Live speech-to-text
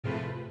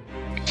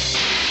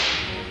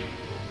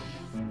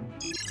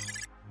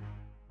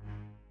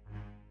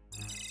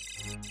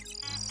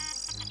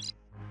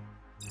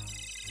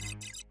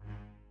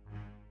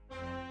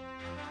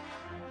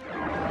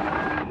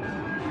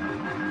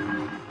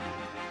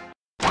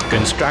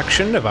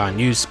Construction of our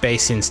new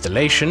space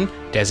installation,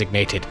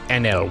 designated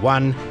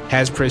NL-1,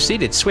 has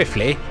proceeded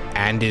swiftly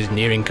and is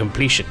nearing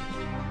completion.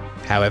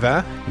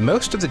 However,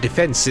 most of the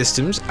defense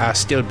systems are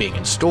still being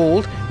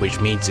installed, which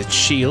means its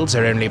shields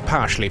are only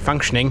partially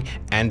functioning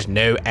and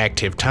no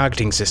active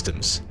targeting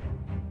systems.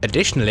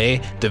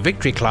 Additionally, the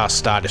Victory-class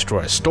Star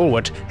Destroyer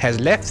Stalwart has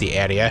left the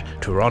area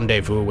to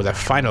rendezvous with a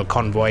final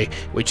convoy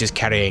which is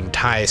carrying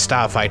TIE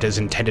starfighters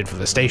intended for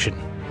the station.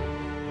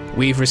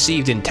 We've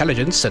received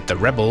intelligence that the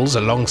rebels,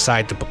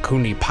 alongside the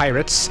Bakuni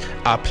pirates,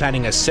 are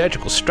planning a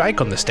surgical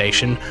strike on the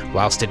station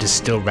whilst it is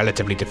still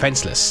relatively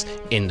defenseless,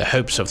 in the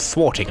hopes of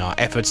thwarting our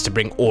efforts to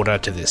bring order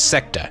to this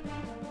sector.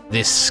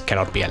 This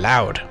cannot be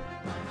allowed.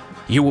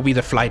 You will be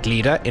the flight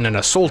leader in an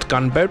assault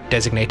gunboat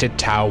designated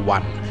Tau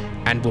 1,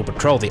 and will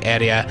patrol the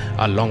area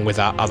along with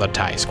our other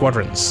TIE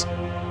squadrons.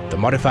 The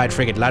modified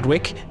frigate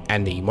Ludwig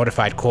and the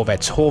modified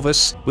corvettes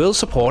Horvus will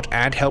support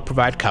and help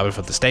provide cover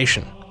for the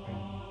station.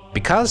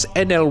 Because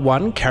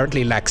NL-1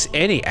 currently lacks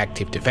any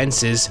active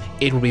defenses,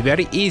 it will be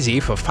very easy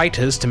for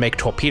fighters to make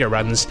torpedo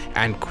runs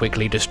and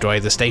quickly destroy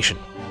the station.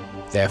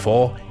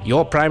 Therefore,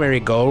 your primary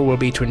goal will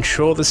be to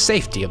ensure the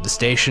safety of the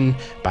station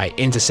by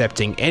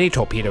intercepting any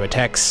torpedo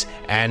attacks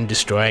and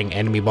destroying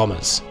enemy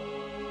bombers.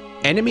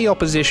 Enemy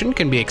opposition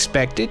can be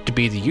expected to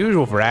be the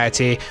usual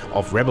variety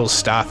of rebel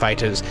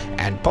starfighters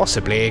and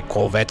possibly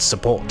corvette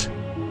support.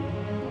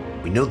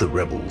 We know the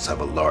rebels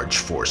have a large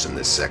force in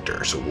this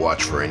sector, so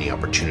watch for any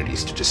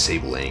opportunities to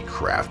disable any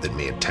craft that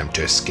may attempt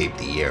to escape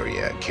the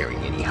area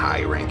carrying any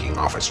high-ranking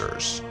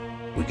officers.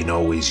 We can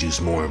always use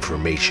more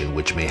information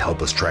which may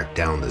help us track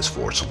down this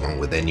force along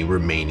with any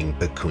remaining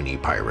Bakuni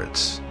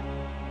pirates.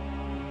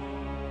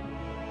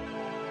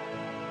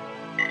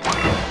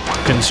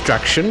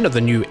 Construction of the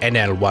new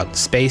NL-1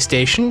 space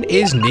station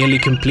is nearly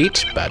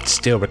complete, but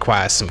still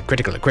requires some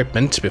critical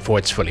equipment before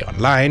it's fully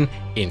online,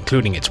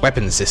 including its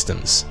weapons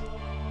systems.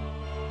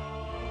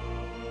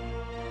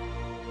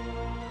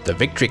 The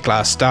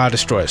Victory-class Star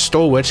Destroyer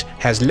Stalwart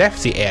has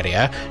left the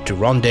area to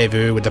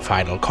rendezvous with the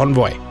final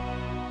convoy.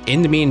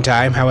 In the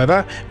meantime,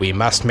 however, we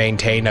must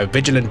maintain a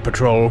vigilant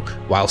patrol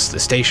whilst the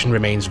station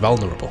remains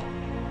vulnerable.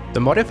 The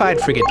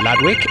modified frigate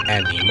Ludwig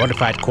and the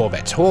modified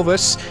corvettes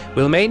Horvus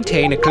will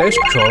maintain a close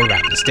patrol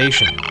around the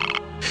station.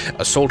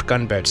 Assault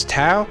gunboats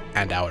Tau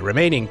and our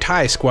remaining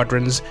TIE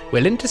squadrons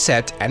will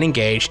intercept and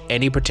engage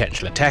any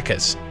potential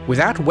attackers.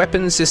 Without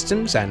weapon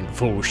systems and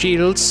full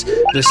shields,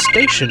 the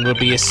station will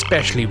be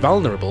especially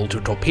vulnerable to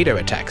torpedo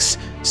attacks,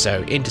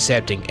 so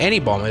intercepting any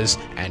bombers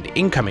and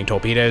incoming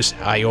torpedoes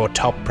are your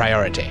top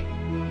priority.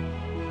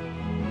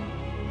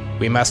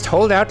 We must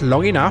hold out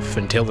long enough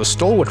until the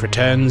Stalwart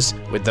returns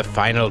with the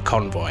final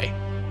convoy.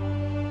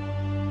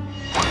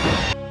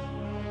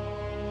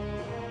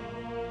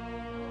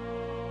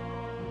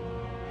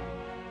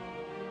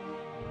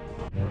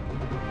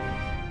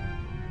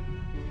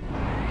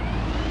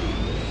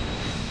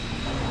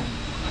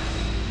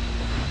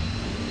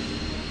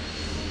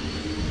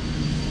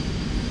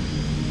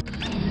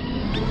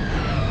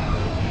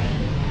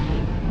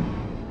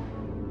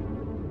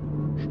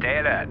 Stay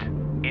alert.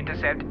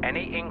 Intercept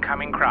any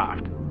incoming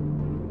craft.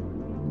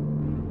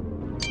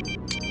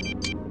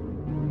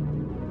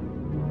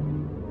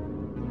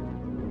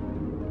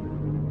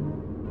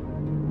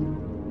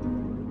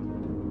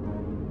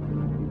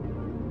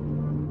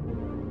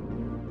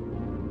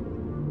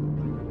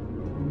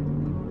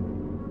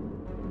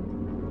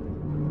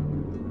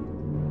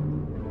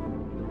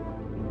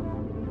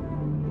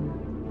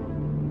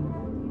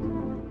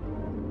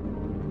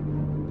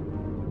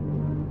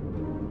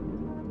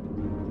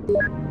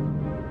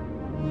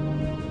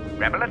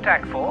 Rebel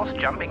attack force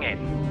jumping in.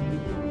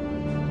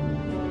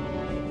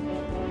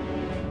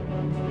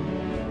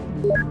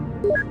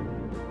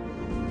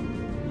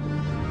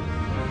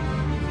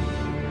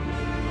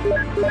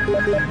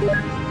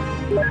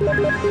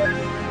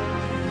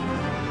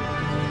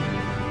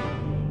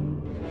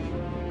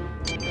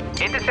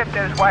 Intercept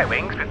those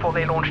Y-wings before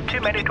they launch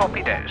too many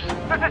torpedoes.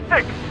 This is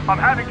 6! I'm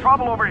having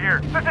trouble over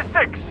here! This is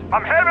 6!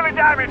 I'm heavily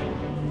damaged!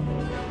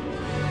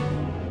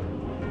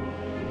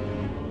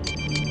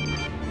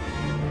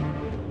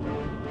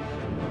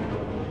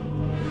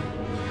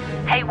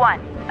 Hey 1,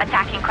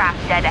 attacking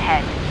craft dead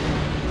ahead.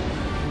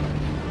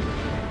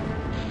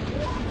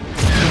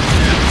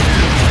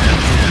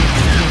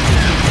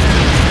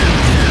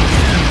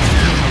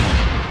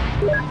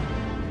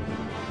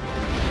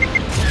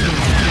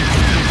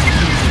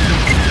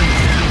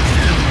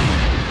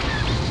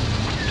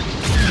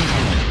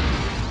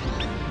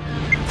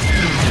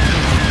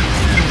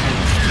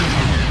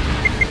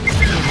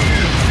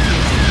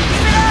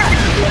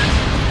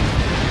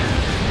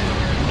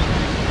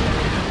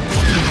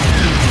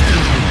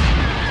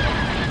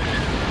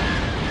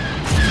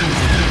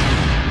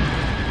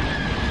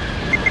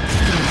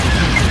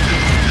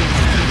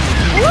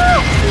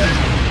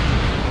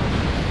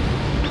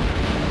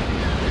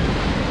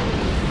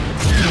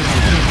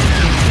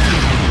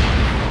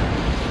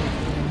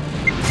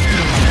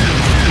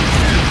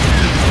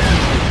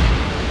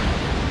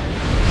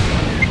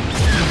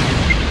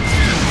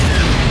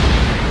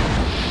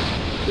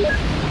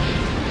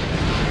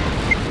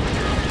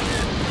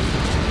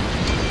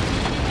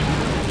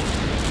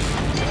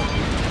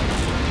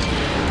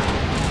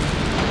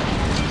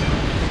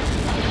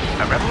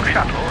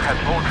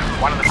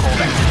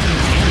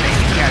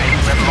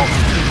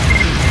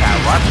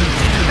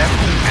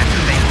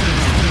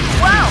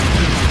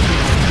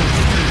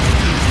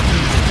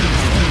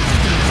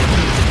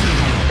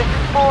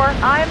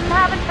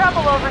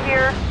 over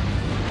here?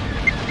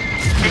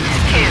 This is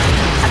 2.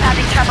 I'm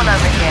having trouble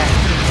over here.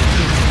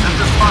 This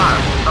is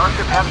 5.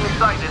 Starship has me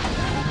sighted.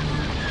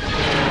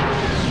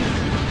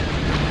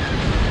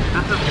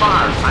 This is 5.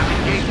 I'm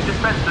engaged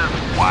defensive.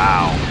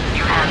 Wow.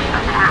 You have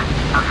attacked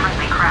a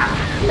friendly craft.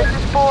 This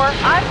is 4.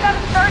 I've got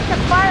a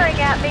starship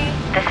firing at me.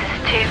 This is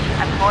 2.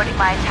 I'm aborting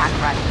my attack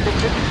run. This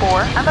is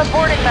 4. I'm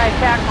aborting my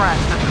attack run.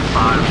 This is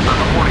 5.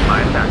 I'm aborting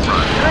my attack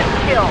run. Good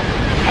kill.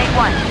 Hey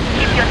 1,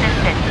 keep your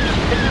distance.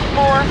 This is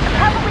 4. I'm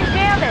heavily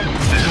damaged.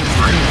 This is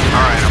 3.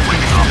 Alright, I'm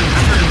waving off.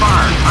 This is 5.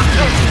 I'm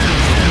hit.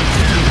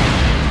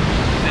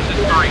 This is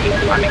 3.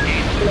 I'm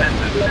engaged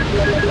defensive.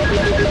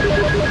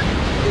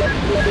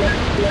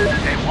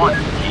 Hey 1,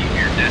 keep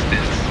your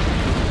distance.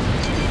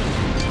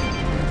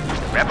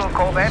 Rebel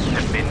corvettes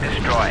have been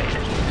destroyed.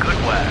 Good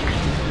work.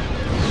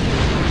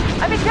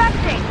 I'm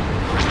ejecting.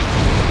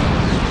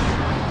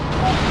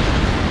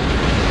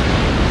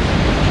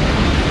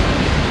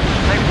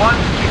 Hey 1,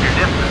 keep your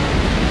distance.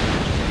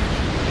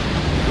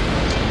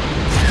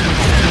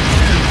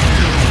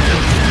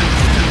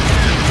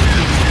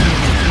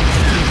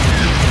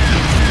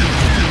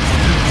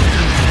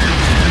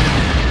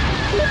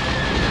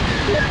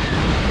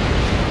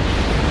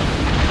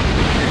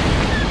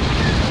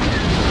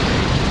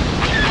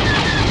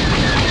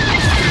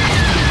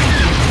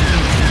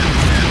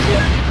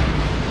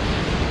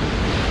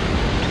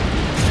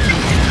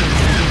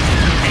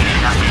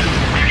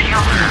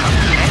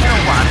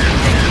 NL-1 is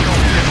taking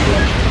over.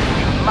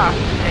 We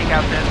must take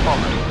out those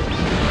bombers.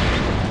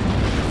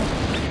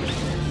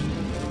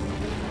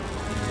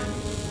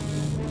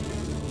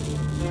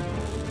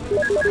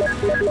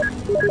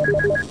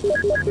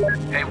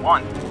 Hey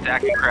 1,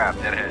 attacking craft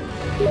dead ahead.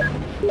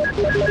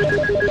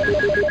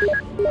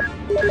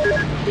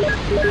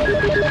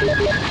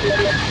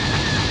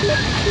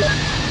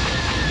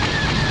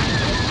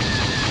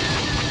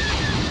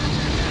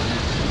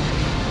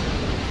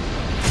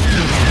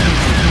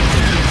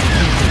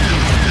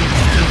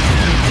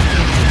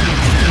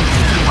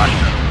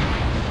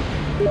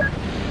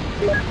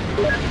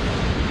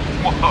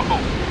 Whoa!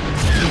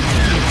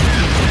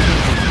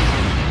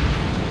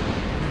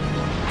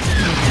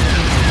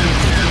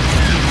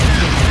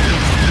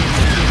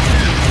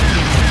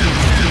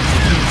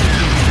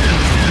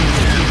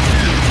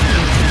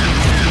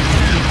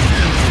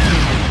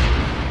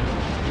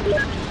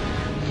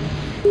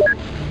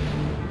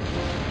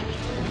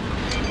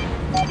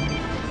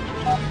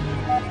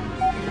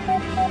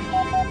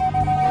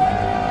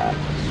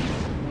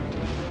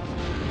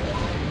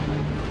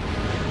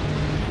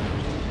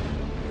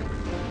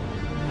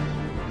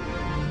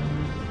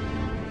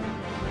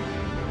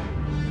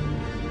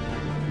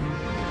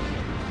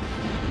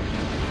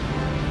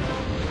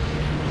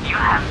 You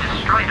have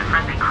destroyed a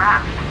friendly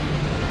craft.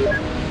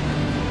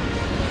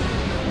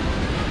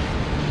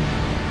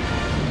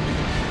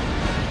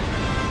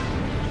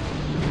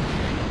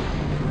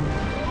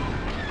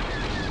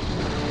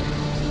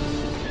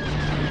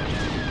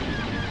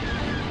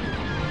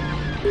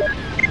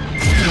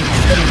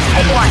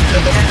 Hey 1,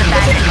 there's a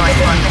bandit going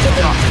for a missile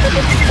box.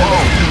 Whoa!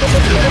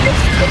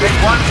 Hey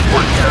 1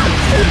 down.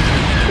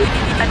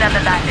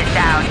 Another bandit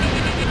down.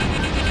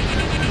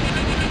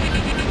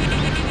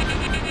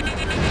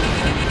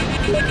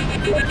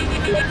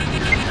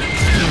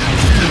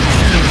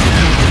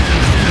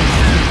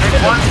 Hey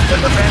 1,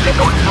 there's a bandit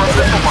going for a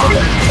missile bomb.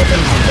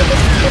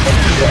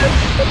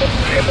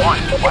 Hey 1,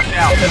 watch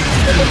out.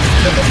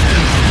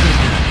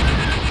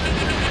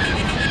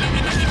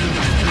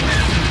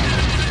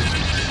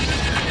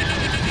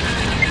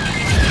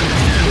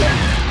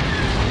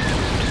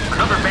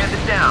 Another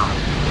bandit down.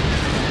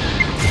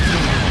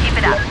 Keep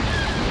it up.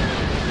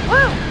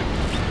 Woo!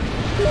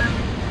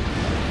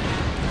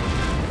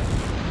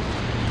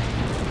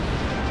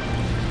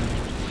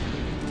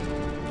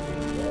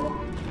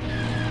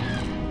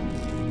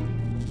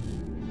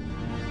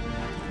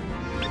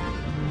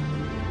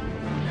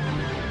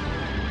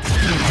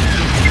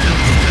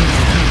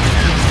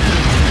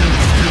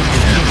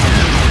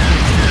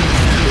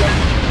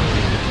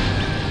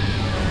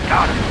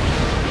 Got him.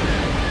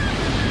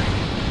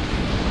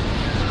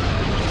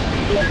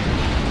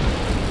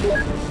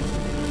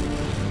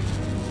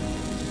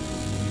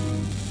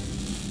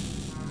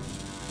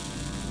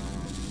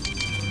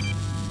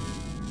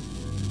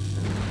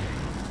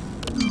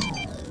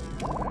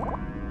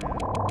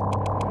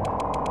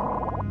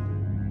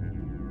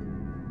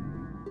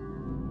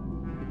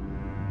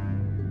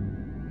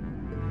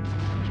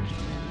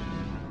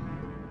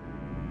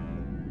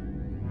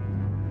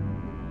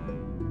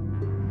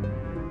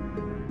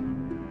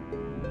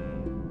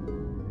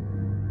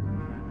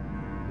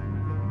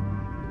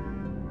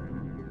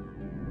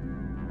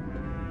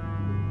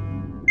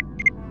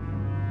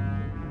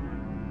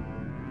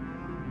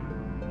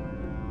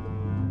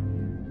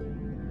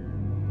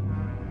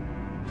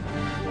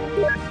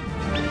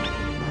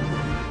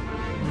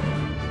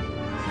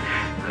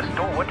 The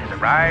stalwart has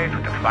arrived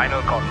with the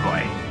final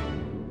convoy.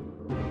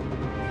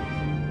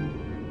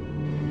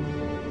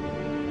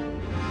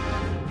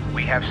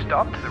 We have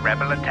stopped the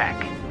rebel attack.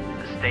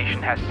 The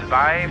station has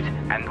survived,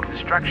 and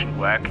construction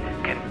work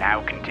can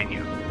now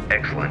continue.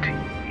 Excellent.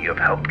 You have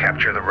helped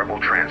capture the rebel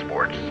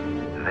transports.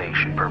 They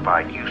should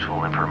provide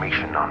useful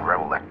information on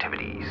rebel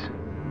activities.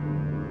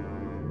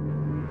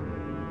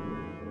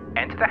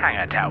 Enter the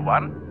hangar, Tower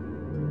 1.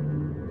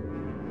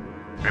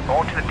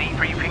 Report to the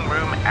debriefing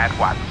room at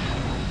once.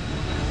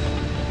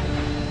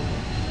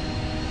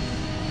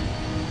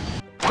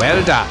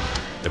 Well done.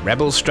 The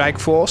rebel strike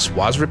force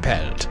was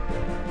repelled.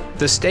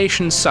 The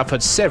station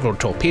suffered several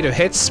torpedo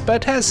hits,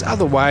 but has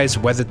otherwise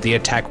weathered the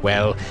attack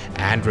well,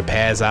 and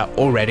repairs are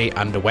already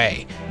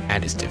underway,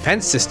 and its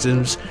defense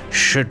systems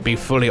should be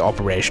fully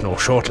operational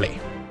shortly.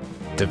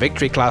 The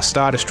Victory-class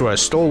Star Destroyer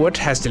Stalwart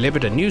has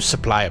delivered a new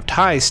supply of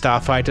TIE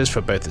starfighters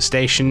for both the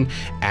station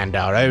and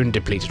our own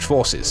depleted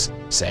forces,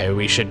 so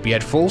we should be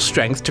at full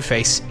strength to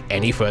face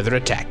any further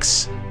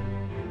attacks.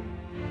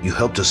 You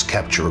helped us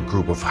capture a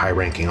group of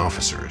high-ranking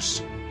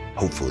officers.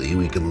 Hopefully,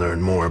 we can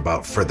learn more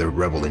about further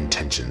rebel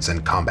intentions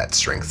and combat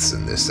strengths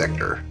in this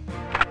sector.